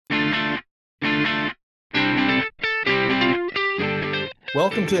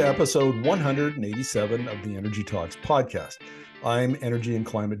Welcome to episode 187 of the Energy Talks podcast. I'm energy and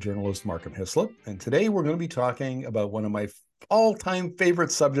climate journalist Markham, and today we're going to be talking about one of my all-time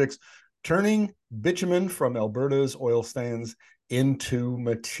favorite subjects, turning bitumen from Alberta's oil sands into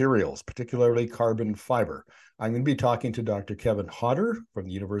materials, particularly carbon fiber. I'm going to be talking to Dr. Kevin Hodder from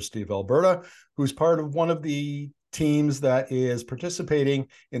the University of Alberta, who's part of one of the teams that is participating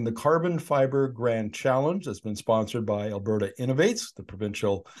in the Carbon Fiber Grand Challenge that's been sponsored by Alberta Innovates, the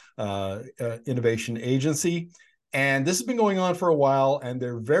provincial innovation agency. And this has been going on for a while, and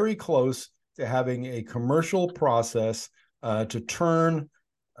they're very close to having a commercial process to turn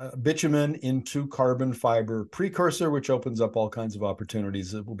bitumen into carbon fiber precursor, which opens up all kinds of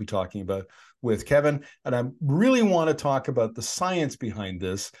opportunities that we'll be talking about with Kevin. And I really want to talk about the science behind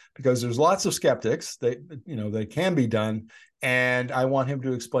this because there's lots of skeptics that can be done. And I want him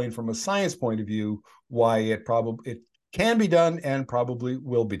to explain from a science point of view why it can be done and probably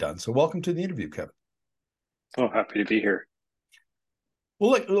will be done. So welcome to the interview, Kevin. Oh, happy to be here.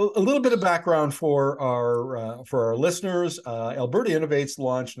 Well, look, a little bit of background for our listeners. Alberta Innovates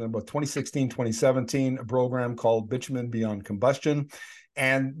launched in about 2016, 2017, a program called Bitumen Beyond Combustion.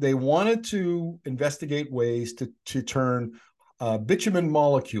 And they wanted to investigate ways to turn bitumen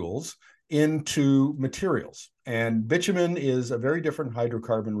molecules into materials. And bitumen is a very different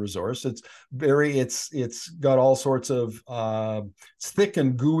hydrocarbon resource. It's got all sorts of it's thick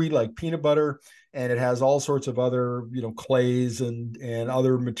and gooey like peanut butter, and it has all sorts of other clays and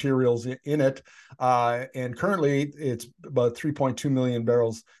other materials in it. And currently, it's about 3.2 million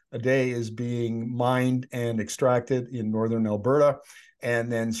barrels a day is being mined and extracted in northern Alberta,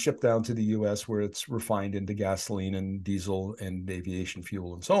 and then shipped down to the U.S. where it's refined into gasoline and diesel and aviation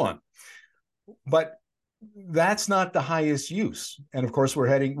fuel and so on. But that's not the highest use. And of course, we're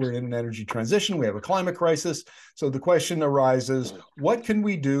in an energy transition. We have a climate crisis. So the question arises, what can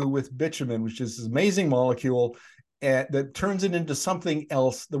we do with bitumen, which is this amazing molecule that turns it into something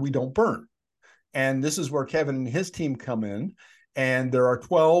else that we don't burn? And this is where Kevin and his team come in. And there are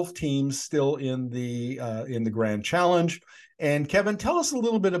 12 teams still in the Grand Challenge. And Kevin, tell us a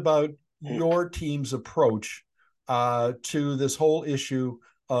little bit about your team's approach to this whole issue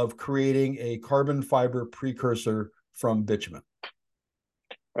of creating a carbon fiber precursor from bitumen.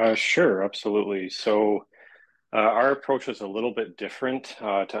 Sure, absolutely. So our approach is a little bit different.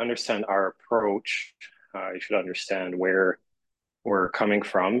 To understand our approach, you should understand where we're coming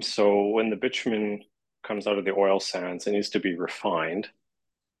from. So when the bitumen comes out of the oil sands, it needs to be refined.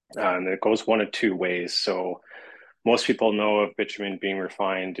 And it goes one of two ways. So most people know of bitumen being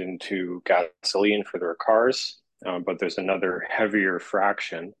refined into gasoline for their cars, but there's another heavier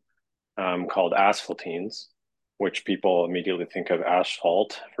fraction called asphaltenes, which people immediately think of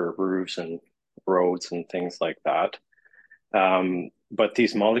asphalt for roofs and roads and things like that. But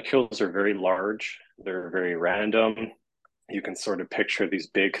these molecules are very large. They're very random. You can sort of picture these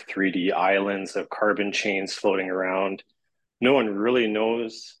big 3D islands of carbon chains floating around. No one really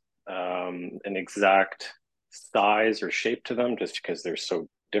knows an exact size or shape to them just because they're so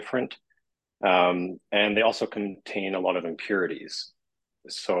different. And they also contain a lot of impurities.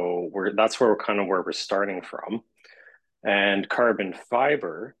 So that's where we're starting from. And carbon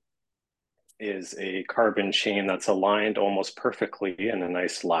fiber is a carbon chain that's aligned almost perfectly in a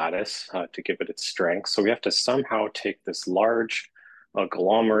nice lattice to give it its strength. So we have to somehow take this large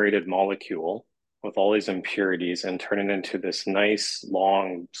agglomerated molecule with all these impurities and turn it into this nice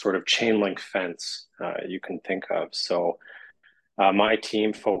long sort of chain link fence you can think of. So my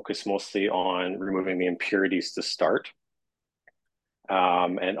team focused mostly on removing the impurities to start,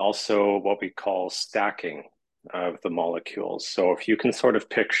 and also what we call stacking of the molecules. So if you can sort of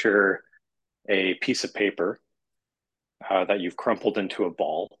picture a piece of paper that you've crumpled into a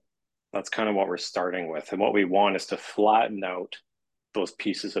ball, that's kind of what we're starting with. And what we want is to flatten out those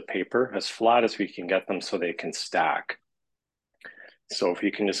pieces of paper as flat as we can get them so they can stack. So if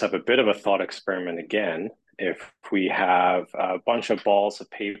you can just have a bit of a thought experiment again, if we have a bunch of balls of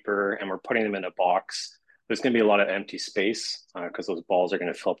paper and we're putting them in a box, there's going to be a lot of empty space because those balls are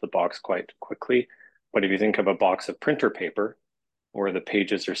going to fill up the box quite quickly. But if you think of a box of printer paper where the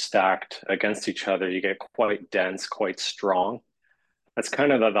pages are stacked against each other, you get quite dense, quite strong. That's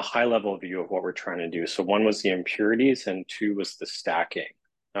kind of the high level view of what we're trying to do. So one was the impurities and two was the stacking.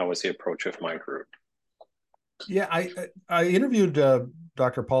 That was the approach of my group. Yeah, I interviewed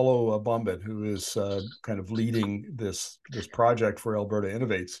Dr. Paulo Bombin, who is kind of leading this project for Alberta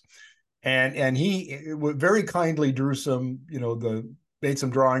Innovates, and he very kindly drew made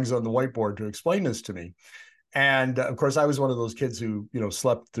some drawings on the whiteboard to explain this to me. And of course, I was one of those kids who,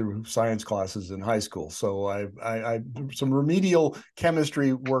 slept through science classes in high school. So I some remedial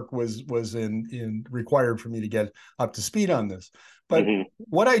chemistry work was in required for me to get up to speed on this. But Hmm.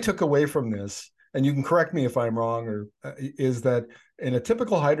 what I took away from this, and you can correct me if I'm wrong, or is that in a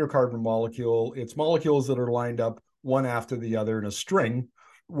typical hydrocarbon molecule, it's molecules that are lined up one after the other in a string,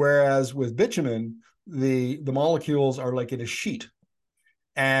 whereas with bitumen, the molecules are like in a sheet,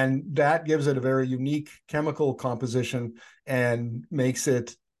 and that gives it a very unique chemical composition and makes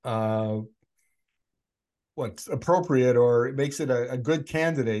it what's appropriate, or it makes it a good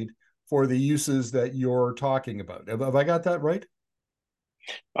candidate for the uses that you're talking about. Have I got that right?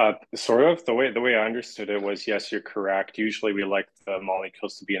 Sort of the way I understood it was, yes, you're correct. Usually we like the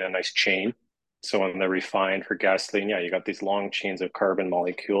molecules to be in a nice chain. So when they're refined for gasoline, yeah, you got these long chains of carbon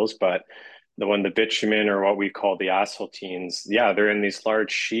molecules, but the bitumen, or what we call the asphaltenes, yeah, they're in these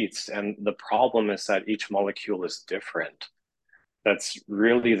large sheets. And the problem is that each molecule is different. That's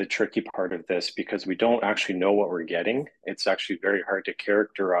really the tricky part of this, because we don't actually know what we're getting. It's actually very hard to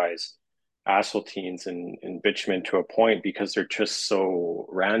characterize asphaltenes and bitumen to a point, because they're just so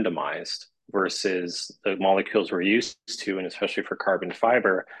randomized versus the molecules we're used to, and especially for carbon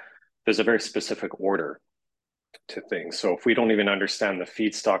fiber, there's a very specific order to things. So if we don't even understand the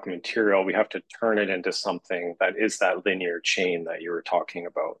feedstock material, we have to turn it into something that is that linear chain that you were talking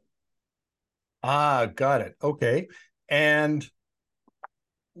about. Got it. Okay. And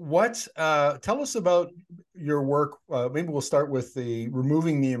tell us about your work. Maybe we'll start with the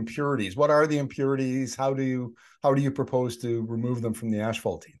removing the impurities. What are the impurities? How do you propose to remove them from the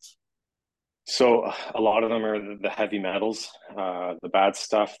asphaltenes? So a lot of them are the heavy metals, the bad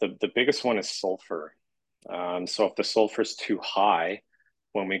stuff. The biggest one is sulfur. So if the sulfur is too high,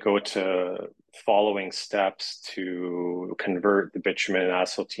 when we go to following steps to convert the bitumen and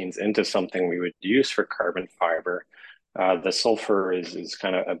asphaltenes into something we would use for carbon fiber, the sulfur is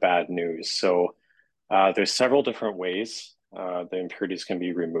kind of a bad news. So there's several different ways the impurities can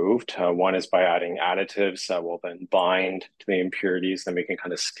be removed. One is by adding additives that will then bind to the impurities, then we can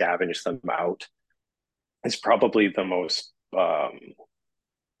kind of scavenge them out. It's probably the most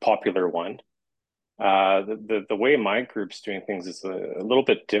popular one. The way my group's doing things is a little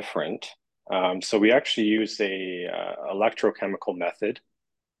bit different. So we actually use a electrochemical method.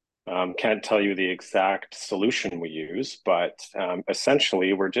 Can't tell you the exact solution we use, but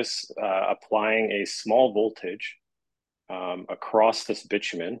essentially we're just applying a small voltage across this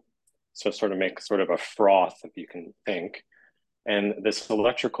bitumen. So sort of make sort of a froth, if you can think. And this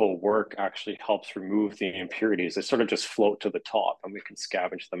electrical work actually helps remove the impurities. They sort of just float to the top and we can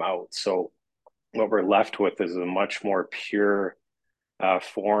scavenge them out. So what we're left with is a much more pure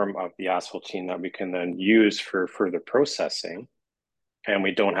form of the asphaltene that we can then use for further processing. And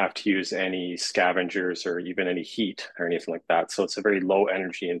we don't have to use any scavengers or even any heat or anything like that. So it's a very low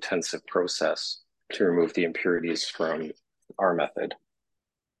energy intensive process to remove the impurities from our method.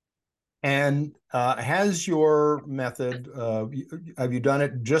 And has your method, have you done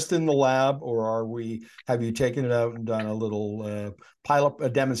it just in the lab, or have you taken it out and done a little pilot, a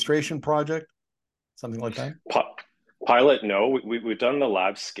demonstration project, something like that? Pilot, no, we've done the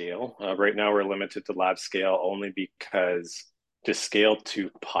lab scale. Right now, we're limited to lab scale only because to scale to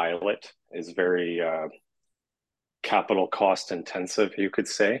pilot is very capital cost intensive, you could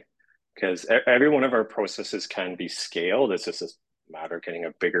say, because every one of our processes can be scaled. It's just a matter of getting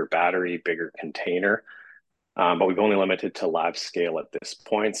a bigger battery, bigger container. But we've only limited to lab scale at this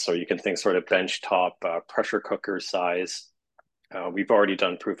point. So you can think sort of benchtop pressure cooker size. We've already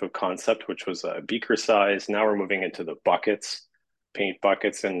done proof of concept, which was a beaker size. Now we're moving into the buckets, paint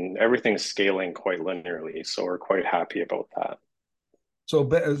buckets, and everything's scaling quite linearly. So we're quite happy about that. So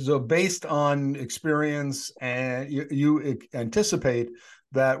based on experience, and you anticipate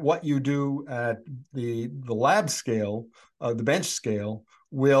that what you do at the lab scale, the bench scale,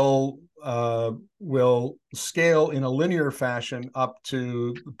 will scale in a linear fashion up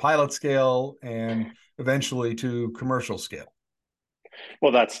to the pilot scale and eventually to commercial scale.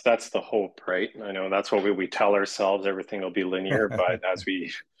 Well, that's the hope, right? I know that's what we tell ourselves. Everything will be linear, but as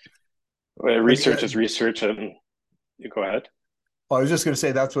we research is research, and you go ahead. I was just going to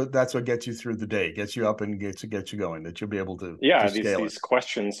say that's what gets you through the day, gets you up and gets you going. That you'll be able to Yeah, these scale it. these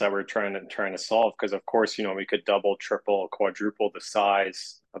questions that we're trying to solve, because of course, we could double, triple, quadruple the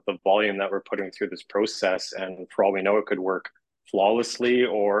size of the volume that we're putting through this process, and for all we know, it could work flawlessly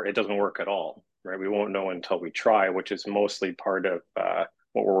or it doesn't work at all, right? We won't know until we try, which is mostly part of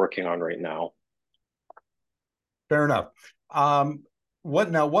what we're working on right now. Fair enough.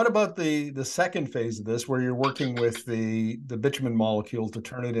 What about the second phase of this, where you're working with the bitumen molecule to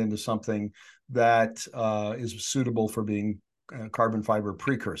turn it into something that is suitable for being a carbon fiber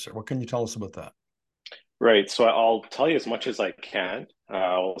precursor? What can you tell us about that? Right. So I'll tell you as much as I can.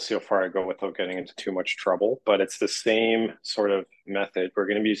 We'll see how far I go without getting into too much trouble. But it's the same sort of method. We're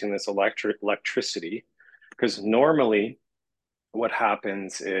going to be using this electricity because normally what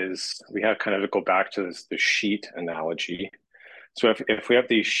happens is we have kind of to go back to the sheet analogy. So if we have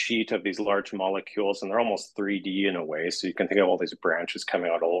these sheet of these large molecules and they're almost 3D in a way, so you can think of all these branches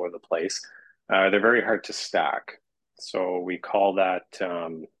coming out all over the place, they're very hard to stack. So we call that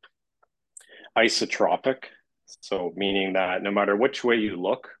isotropic. So meaning that no matter which way you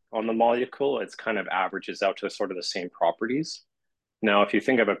look on the molecule, it's kind of averages out to sort of the same properties. Now, if you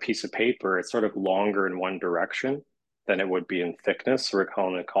think of a piece of paper, it's sort of longer in one direction than it would be in thickness. So we're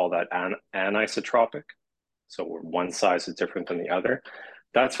going to call that anisotropic. So one size is different than the other.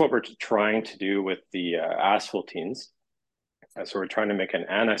 That's what we're trying to do with the asphaltenes. So we're trying to make an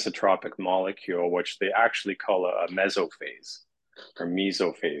anisotropic molecule, which they actually call a mesophase or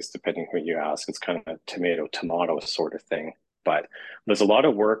mesophase, depending who you ask. It's kind of a tomato sort of thing. But there's a lot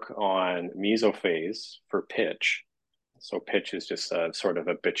of work on mesophase for pitch. So pitch is just a sort of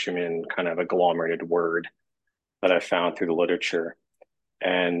a bitumen kind of agglomerated word that I found through the literature.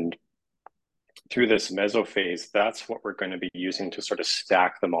 And through this mesophase, that's what we're going to be using to sort of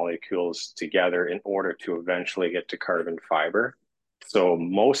stack the molecules together in order to eventually get to carbon fiber. So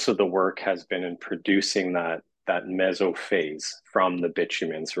most of the work has been in producing that mesophase from the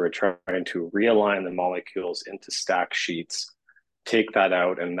bitumen. So we're trying to realign the molecules into stack sheets, take that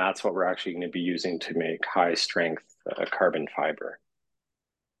out, and that's what we're actually going to be using to make high strength carbon fiber.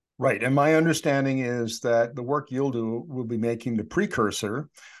 Right. And my understanding is that the work you'll do will be making the precursor,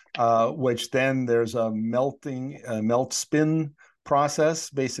 which then there's a melt spin process,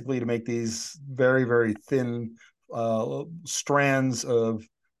 basically to make these very, very thin strands of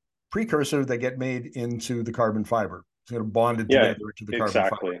precursor that get made into the carbon fiber. It's going to bond it Yeah, together into the carbon fiber.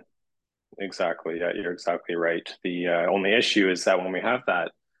 exactly. Exactly. Yeah, you're exactly right. The only issue is that when we have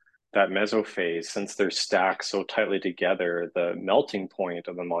that mesophase, since they're stacked so tightly together, the melting point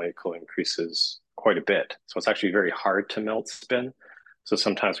of the molecule increases quite a bit. So it's actually very hard to melt spin. So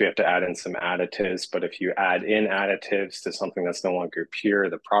sometimes we have to add in some additives, but if you add in additives to something that's no longer pure,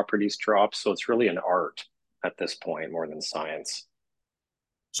 the properties drop. So it's really an art at this point more than science.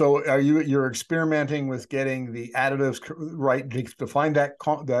 So you're experimenting with getting the additives right to find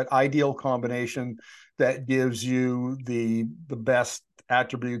that ideal combination that gives you the best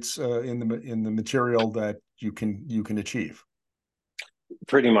attributes in the material that you can achieve.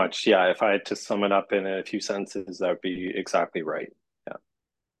 Pretty much, yeah. If I had to sum it up in a few sentences, that would be exactly right. Yeah.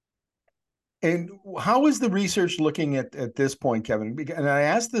 And how is the research looking at this point, Kevin? And I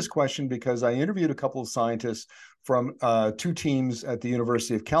asked this question because I interviewed a couple of scientists from two teams at the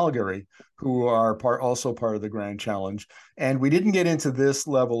University of Calgary who are also part of the Grand Challenge. And we didn't get into this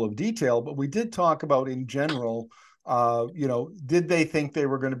level of detail, but we did talk about in general, did they think they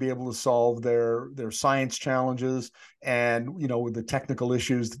were going to be able to solve their science challenges and, with the technical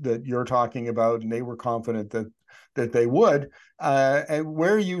issues that you're talking about, and they were confident that they would. And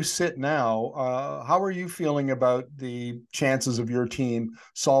where you sit now, how are you feeling about the chances of your team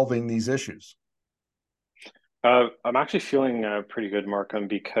solving these issues? I'm actually feeling pretty good, Markham,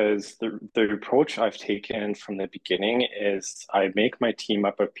 because the approach I've taken from the beginning is I make my team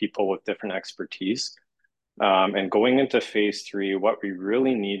up of people with different expertise. And going into phase three, what we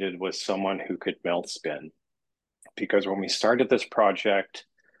really needed was someone who could melt spin. Because when we started this project,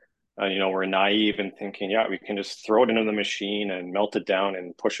 we're naive and thinking, yeah, we can just throw it into the machine and melt it down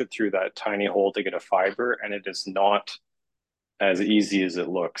and push it through that tiny hole to get a fiber. And it is not as easy as it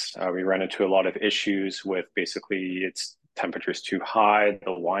looks. We ran into a lot of issues with basically its temperature's too high,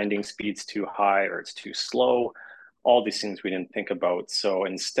 the winding speed's too high, or it's too slow. All these things we didn't think about. So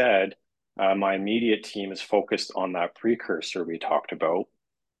instead, my immediate team is focused on that precursor we talked about.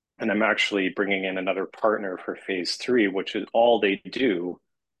 And I'm actually bringing in another partner for phase three, which is all they do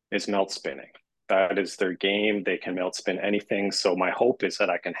is melt spinning. That is their game. They can melt spin anything. So my hope is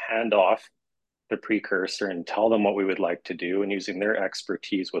that I can hand off the precursor and tell them what we would like to do. And using their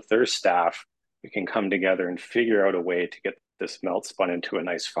expertise with their staff, we can come together and figure out a way to get this melt spun into a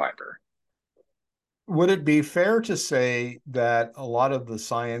nice fiber. Would it be fair to say that a lot of the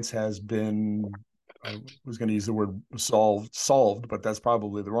science has been, I was going to use the word solved, but that's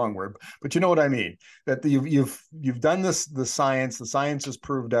probably the wrong word. But you know what I mean? That you've done the science is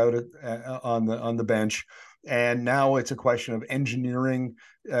proved out on the bench. and now it's a question of engineering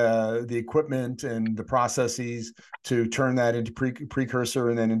the equipment and the processes to turn that into precursor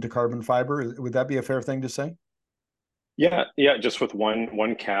and then into carbon fiber. Would that be a fair thing to say? Yeah, yeah, just with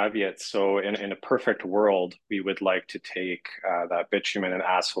one caveat. So in a perfect world, we would like to take that bitumen and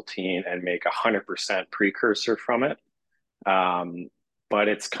asphaltene and make 100% precursor from it. Um, but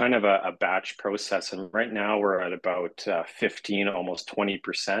it's kind of a batch process. And right now we're at about 15, almost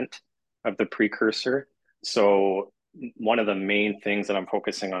 20% of the precursor. So one of the main things that I'm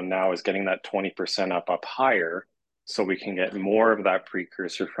focusing on now is getting that 20% up higher so we can get more of that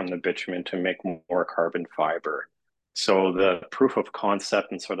precursor from the bitumen to make more carbon fiber. So the proof of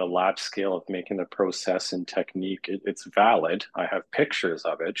concept and sort of lab scale of making the process and technique, it's valid. I have pictures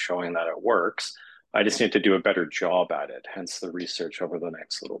of it showing that it works. I just need to do a better job at it, hence the research over the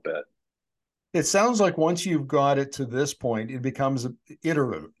next little bit. It sounds like once you've got it to this point, it becomes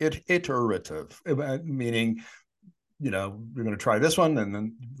iterative, meaning, you're going to try this one and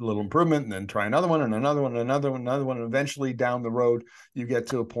then a little improvement and then try another one and another one and another one, another one. And eventually down the road, you get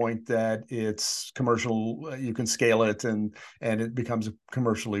to a point that it's commercial, you can scale it and it becomes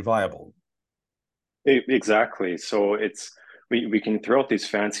commercially viable. Exactly. So we can throw out these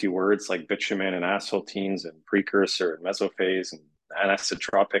fancy words like bitumen and asphaltenes and precursor and mesophase and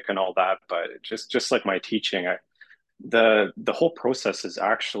anisotropic and all that, but just like my teaching, the whole process is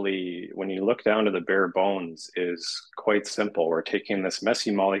actually, when you look down to the bare bones, is quite simple. We're taking this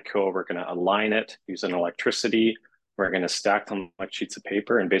messy molecule, we're going to align it using electricity, we're going to stack them like sheets of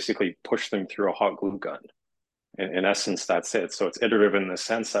paper and basically push them through a hot glue gun. In essence, that's it. So it's iterative in the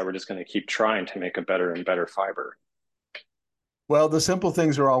sense that we're just going to keep trying to make a better and better fiber. Well, the simple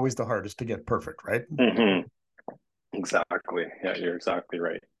things are always the hardest to get perfect, right? Mm-hmm. Exactly. Yeah, you're exactly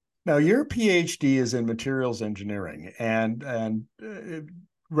right. Now, your PhD is in materials engineering, and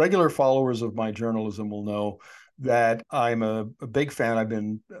regular followers of my journalism will know that I'm a big fan. I've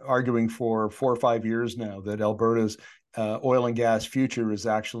been arguing for 4 or 5 years now that Alberta's oil and gas future is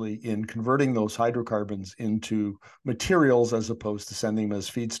actually in converting those hydrocarbons into materials as opposed to sending them as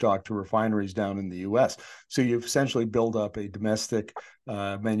feedstock to refineries down in the U.S. So you've essentially built up a domestic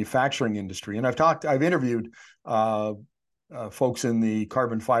manufacturing industry. And I've interviewed folks in the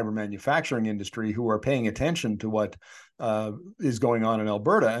carbon fiber manufacturing industry who are paying attention to what is going on in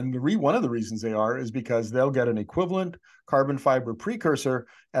Alberta. And one of the reasons they are is because they'll get an equivalent carbon fiber precursor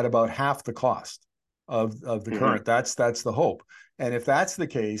at about half the cost of the current. That's the hope. And if that's the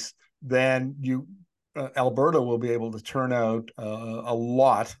case, then Alberta will be able to turn out a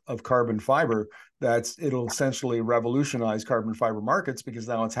lot of carbon fiber. It'll essentially revolutionize carbon fiber markets because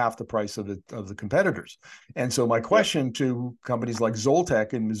now it's half the price of the competitors. And so my Yep. question to companies like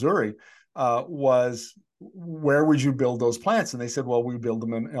Zoltech in Missouri was, where would you build those plants? And they said, well, we build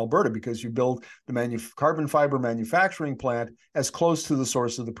them in Alberta because you build the carbon fiber manufacturing plant as close to the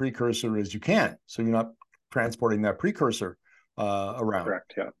source of the precursor as you can. So you're not transporting that precursor around.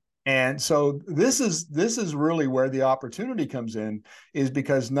 Correct. Yeah. And so this is really where the opportunity comes in, is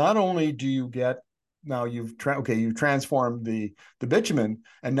because not only do you get, now you've transformed the bitumen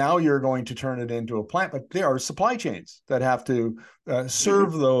and now you're going to turn it into a plant, but there are supply chains that have to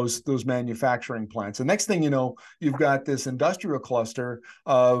serve those manufacturing plants. The next thing you know, you've got this industrial cluster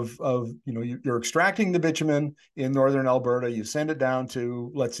of you're extracting the bitumen in northern Alberta, you send it down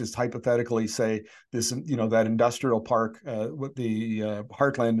to, let's just hypothetically say, this, that industrial park, with the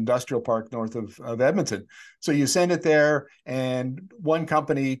Heartland Industrial Park north of Edmonton. So you send it there, and one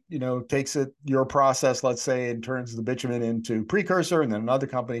company, takes your process, let's say, and turns the bitumen into precursor, and then another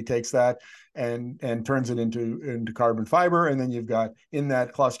company takes that and turns it into carbon fiber, and then you've got, in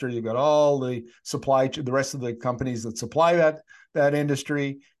that cluster, you've got all the rest of the companies that supply that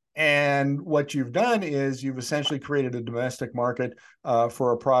industry. And what you've done is you've essentially created a domestic market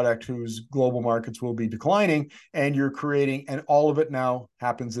for a product whose global markets will be declining, and and all of it now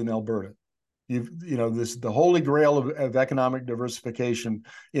happens in Alberta. The holy grail of economic diversification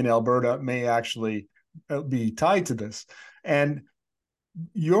in Alberta may actually be tied to this. And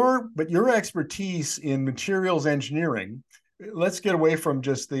your expertise in materials engineering, let's get away from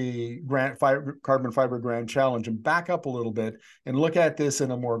just the carbon fiber grand challenge and back up a little bit and look at this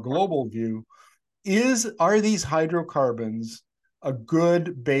in a more global view. Are these hydrocarbons a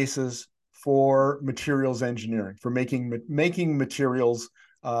good basis for materials engineering, for making materials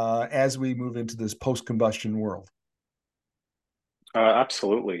as we move into this post-combustion world?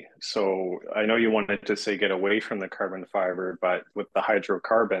 Absolutely. So I know you wanted to say get away from the carbon fiber, but with the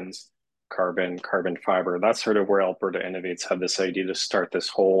hydrocarbons, carbon fiber, that's sort of where Alberta Innovates had this idea to start this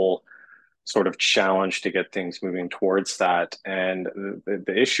whole sort of challenge to get things moving towards that. And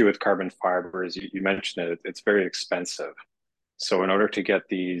the issue with carbon fiber is you mentioned it, it's very expensive. So in order to get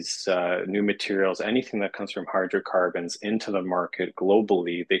these new materials, anything that comes from hydrocarbons into the market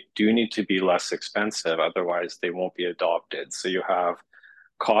globally, they do need to be less expensive. Otherwise, they won't be adopted. So you have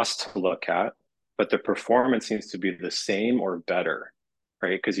cost to look at, but the performance needs to be the same or better,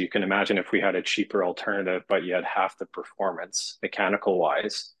 right? Because you can imagine if we had a cheaper alternative, but you had half the performance mechanical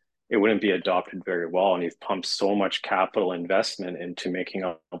wise, it wouldn't be adopted very well. And you've pumped so much capital investment into making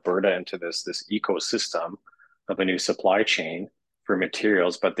Alberta into this ecosystem of a new supply chain for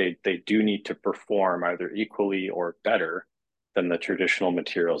materials, but they do need to perform either equally or better than the traditional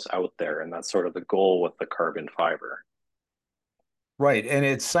materials out there. And that's sort of the goal with the carbon fiber. Right. And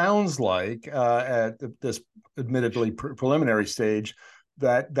it sounds like at this admittedly preliminary stage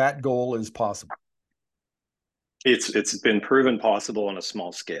that that goal is possible. It's been proven possible on a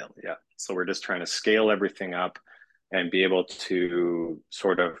small scale. Yeah. So we're just trying to scale everything up and be able to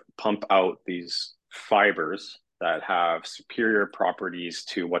sort of pump out these fibers that have superior properties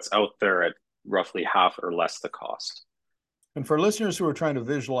to what's out there at roughly half or less the cost. And for listeners who are trying to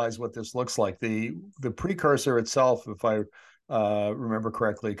visualize what this looks like, the precursor itself, if I remember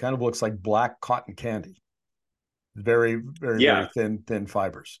correctly, kind of looks like black cotton candy. Very, very, very Yeah. thin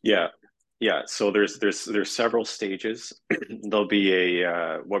fibers. Yeah. Yeah, so there's several stages. There'll be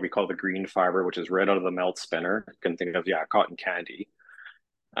a what we call the green fiber, which is right out of the melt spinner. You can think of, yeah, cotton candy.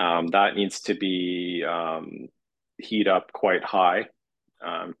 That needs to be heat up quite high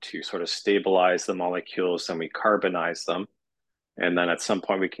to sort of stabilize the molecules, and we carbonize them. And then at some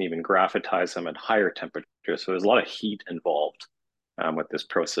point we can even graphitize them at higher temperatures. So there's a lot of heat involved with this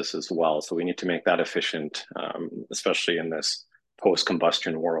process as well. So we need to make that efficient, especially in this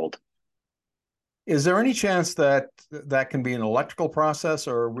post-combustion world. Is there any chance that that can be an electrical process,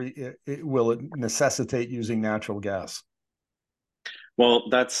 or will it necessitate using natural gas? Well,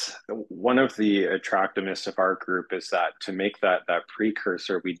 that's one of the attractiveness of our group, is that to make that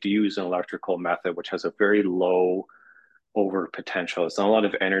precursor, we do use an electrical method which has a very low over potential. It's not a lot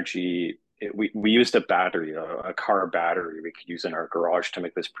of energy. We used a battery, a car battery we could use in our garage to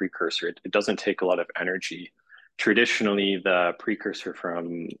make this precursor. It doesn't take a lot of energy. Traditionally, the precursor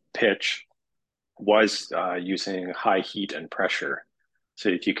from pitch was using high heat and pressure. So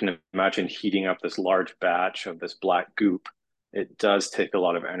if you can imagine heating up this large batch of this black goop, it does take a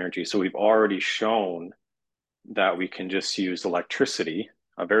lot of energy. So we've already shown that we can just use electricity,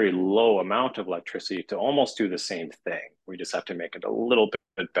 a very low amount of electricity, to almost do the same thing. We just have to make it a little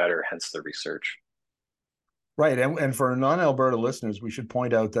bit better, hence the research. Right. And for non-Alberta listeners, we should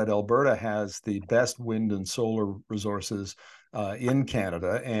point out that Alberta has the best wind and solar resources in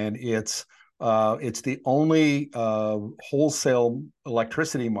Canada, and it's the only wholesale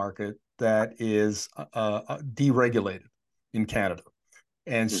electricity market that is deregulated in Canada.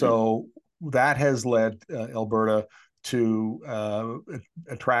 And Mm-hmm. so that has led Alberta to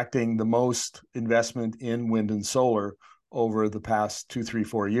attracting the most investment in wind and solar over the past 2, 3,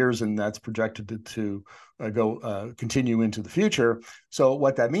 4 years, and that's projected to continue into the future. So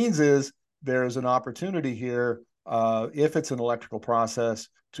what that means is there's an opportunity here, if it's an electrical process,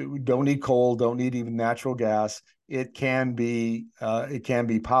 to don't need coal, don't need even natural gas. It can be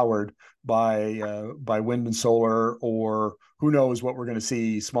powered by wind and solar, or who knows what we're going to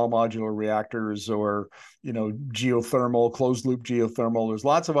see, small modular reactors, or geothermal, closed loop geothermal. There's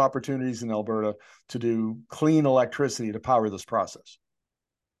lots of opportunities in Alberta to do clean electricity to power this process.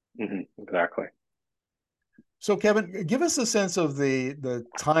 Mm-hmm. Exactly. So, Kevin, give us a sense of the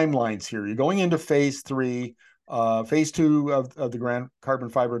timelines here. You're going into phase 3. Phase 2 of the Grand Carbon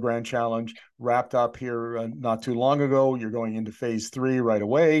Fiber Grand Challenge wrapped up here not too long ago. You're going into phase 3 right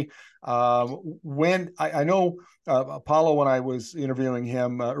away. When I know Apollo, when I was interviewing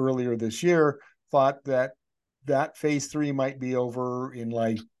him earlier this year, thought that phase 3 might be over in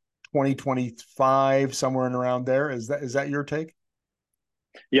like 2025, somewhere in around there. Is that your take?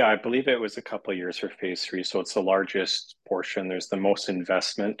 Yeah, I believe it was a couple of years for phase 3. So it's the largest portion. There's the most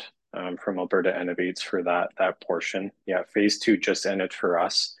investment from Alberta Innovates for that portion. Yeah, phase 2 just ended for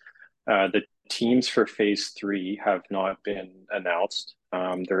us. The teams for phase 3 have not been announced.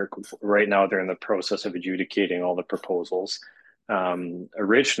 They're right now they're in the process of adjudicating all the proposals.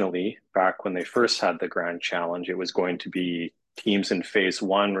 Originally, back when they first had the Grand Challenge, it was going to be teams in phase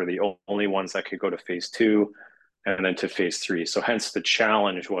 1 were the only ones that could go to phase 2 and then to phase 3. So hence the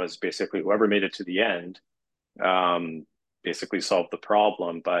challenge was basically whoever made it to the end basically solved the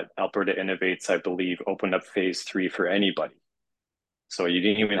problem. But Alberta Innovates, I believe, opened up phase 3 for anybody. So you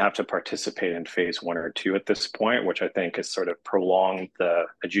didn't even have to participate in phase one or two at this point, which I think has sort of prolonged the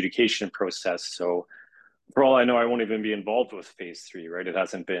adjudication process. So for all I know, I won't even be involved with phase three, right? It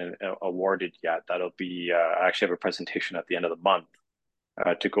hasn't been awarded yet. That'll be, I actually have a presentation at the end of the month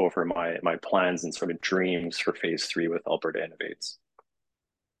to go over my plans and sort of dreams for phase three with Alberta Innovates.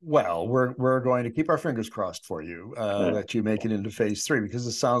 Well, we're going to keep our fingers crossed for you Yeah. that you make it into phase three, because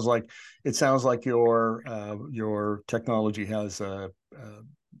it sounds like your technology has a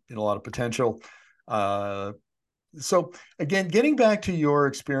lot of potential. So again, getting back to your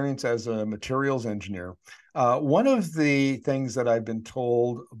experience as a materials engineer, one of the things that I've been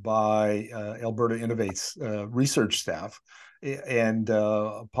told by Alberta Innovates research staff, and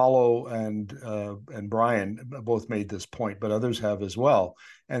Paulo and Brian both made this point, but others have as well,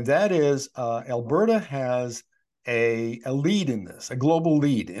 and that is Alberta has a lead in this, a global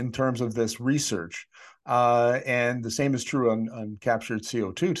lead in terms of this research, and the same is true on captured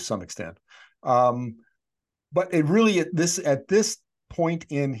CO2 to some extent. But it really at this point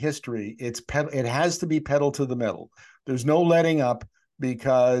in history, it has to be pedal to the metal. There's no letting up,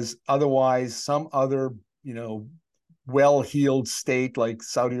 because otherwise some other, well-heeled state like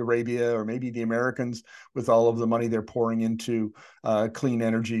Saudi Arabia, or maybe the Americans, with all of the money they're pouring into clean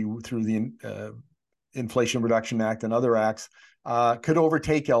energy through the Inflation Reduction Act and other acts, could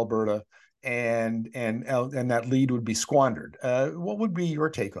overtake Alberta, and that lead would be squandered. What would be your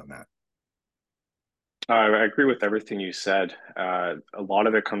take on that? I agree with everything you said. A lot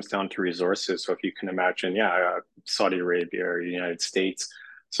of it comes down to resources. So if you can imagine, yeah, Saudi Arabia or the United States,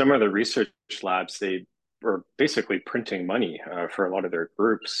 some of the research labs, they were basically printing money for a lot of their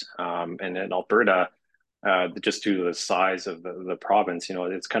groups. And in Alberta, just due to the size of the province,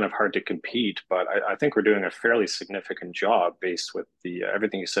 it's kind of hard to compete. But I think we're doing a fairly significant job based with the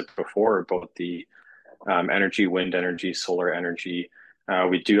everything you said before, both the energy, wind energy, solar energy.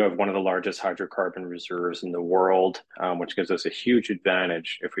 We do have one of the largest hydrocarbon reserves in the world, which gives us a huge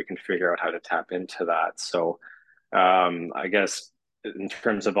advantage if we can figure out how to tap into that. So I guess in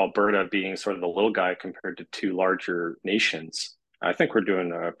terms of Alberta being sort of the little guy compared to two larger nations, I think we're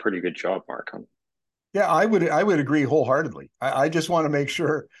doing a pretty good job, Markham. Yeah, I would agree wholeheartedly. I just want to make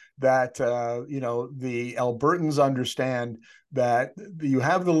sure that the Albertans understand that you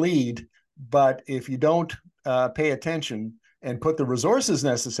have the lead, but if you don't pay attention and put the resources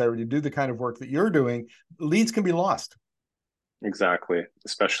necessary to do the kind of work that you're doing, leads can be lost. Exactly.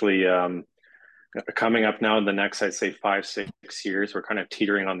 Especially coming up now in the next, I'd say 5, 6 years, we're kind of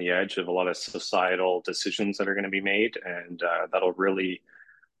teetering on the edge of a lot of societal decisions that are going to be made, and that'll really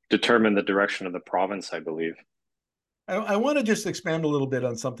determine the direction of the province, I believe. I want to just expand a little bit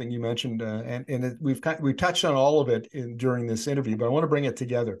on something you mentioned, we've touched on all of it during this interview, but I want to bring it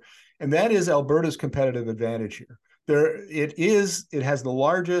together, and that is Alberta's competitive advantage here. It has the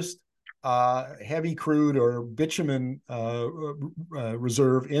largest heavy crude or bitumen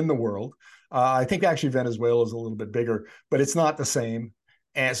reserve in the world. I think actually Venezuela is a little bit bigger, but it's not the same.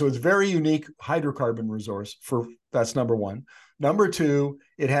 And so it's very unique hydrocarbon resource. That's number one. Number two,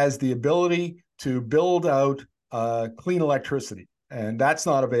 it has the ability to build out clean electricity, and that's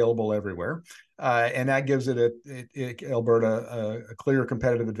not available everywhere. And that gives Alberta a clear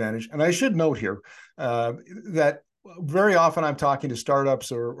competitive advantage. And I should note here that very often I'm talking to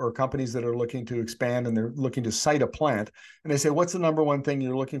startups or companies that are looking to expand, and they're looking to site a plant. And they say, what's the number one thing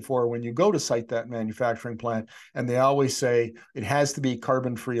you're looking for when you go to site that manufacturing plant? And they always say it has to be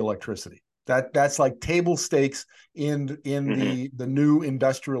carbon-free electricity. That's like table stakes in Mm-hmm. the new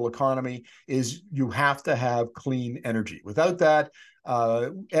industrial economy, is you have to have clean energy. Without that,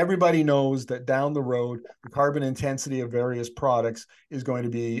 everybody knows that down the road, the carbon intensity of various products is going to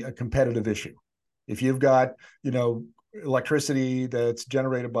be a competitive issue. If you've got, electricity that's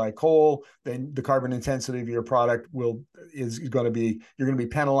generated by coal, then the carbon intensity of your product is going to be, you're going to be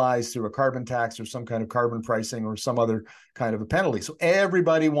penalized through a carbon tax or some kind of carbon pricing or some other kind of a penalty. So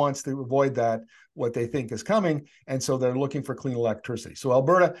everybody wants to avoid that, what they think is coming, and so they're looking for clean electricity. So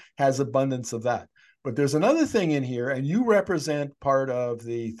Alberta has abundance of that. But there's another thing in here, and you represent part of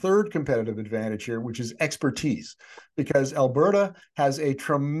the third competitive advantage here, which is expertise, because Alberta has a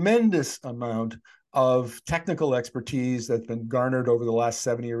tremendous amount of technical expertise that's been garnered over the last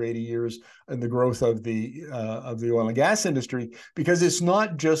 70 or 80 years in the growth of the oil and gas industry, because it's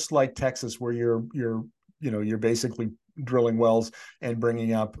not just like Texas, where you're basically drilling wells and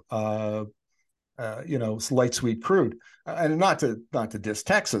bringing up light sweet crude. And not to diss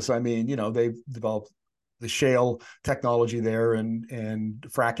Texas. I mean, they've developed the shale technology there and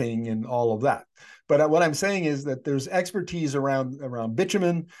fracking and all of that. But what I'm saying is that there's expertise around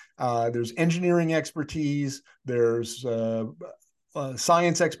bitumen. There's engineering expertise. There's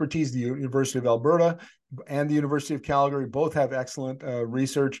science expertise. The University of Alberta and the University of Calgary both have excellent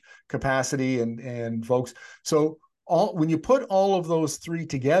research capacity and folks. So when you put all of those three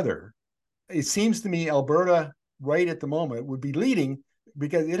together, it seems to me Alberta right at the moment would be leading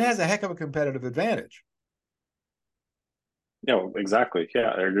because it has a heck of a competitive advantage. Yeah, exactly.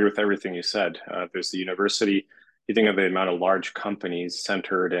 Yeah, I agree with everything you said. There's the university. You think of the amount of large companies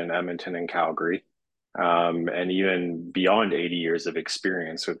centered in Edmonton and Calgary, and even beyond 80 years of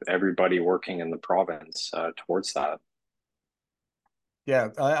experience with everybody working in the province towards that. Yeah,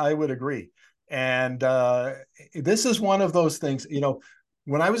 I would agree. And this is one of those things,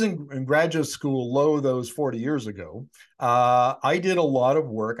 when I was in graduate school, those 40 years ago, I did a lot of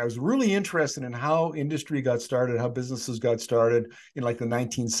work. I was really interested in how industry got started, how businesses got started in like the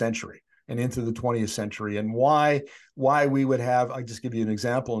 19th century and into the 20th century, and why we would have, I just give you an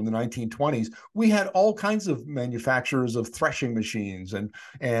example, in the 1920s, we had all kinds of manufacturers of threshing machines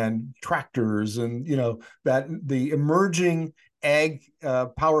and tractors, and that the emerging ag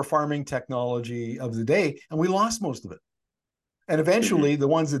power farming technology of the day, and we lost most of it. And Hmm. eventually, the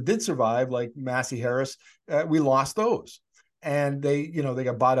ones that did survive, like Massey Harris, we lost those. And they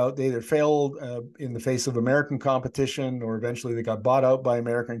got bought out. They either failed in the face of American competition, or eventually they got bought out by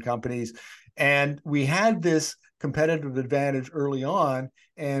American companies. And we had this competitive advantage early on,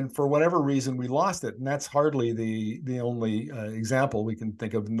 and for whatever reason, we lost it. And that's hardly the only example. We can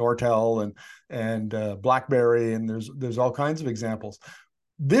think of Nortel and BlackBerry, and there's all kinds of examples.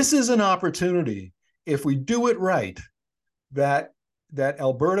 This is an opportunity, if we do it right, that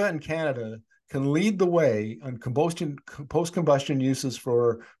Alberta and Canada can lead the way on post combustion uses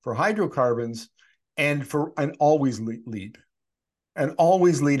for hydrocarbons, and always lead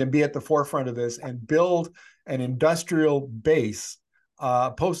and be at the forefront of this and build an industrial base,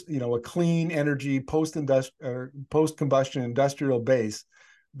 a clean energy post combustion industrial base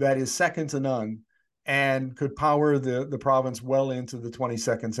that is second to none and could power the province well into the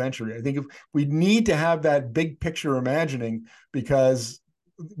 22nd century. I think if we need to have that big picture imagining, because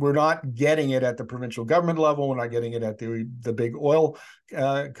we're not getting it at the provincial government level, we're not getting it at the big oil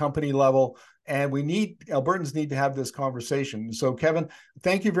company level, and Albertans need to have this conversation. So, Kevin,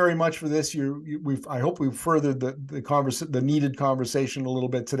 thank you very much for this. I hope we've furthered the needed conversation a little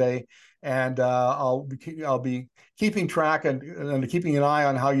bit today, and I'll be keeping track and keeping an eye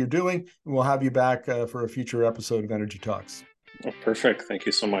on how you're doing, and we'll have you back for a future episode of Energy Talks. Oh, perfect. Thank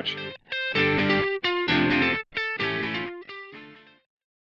you so much.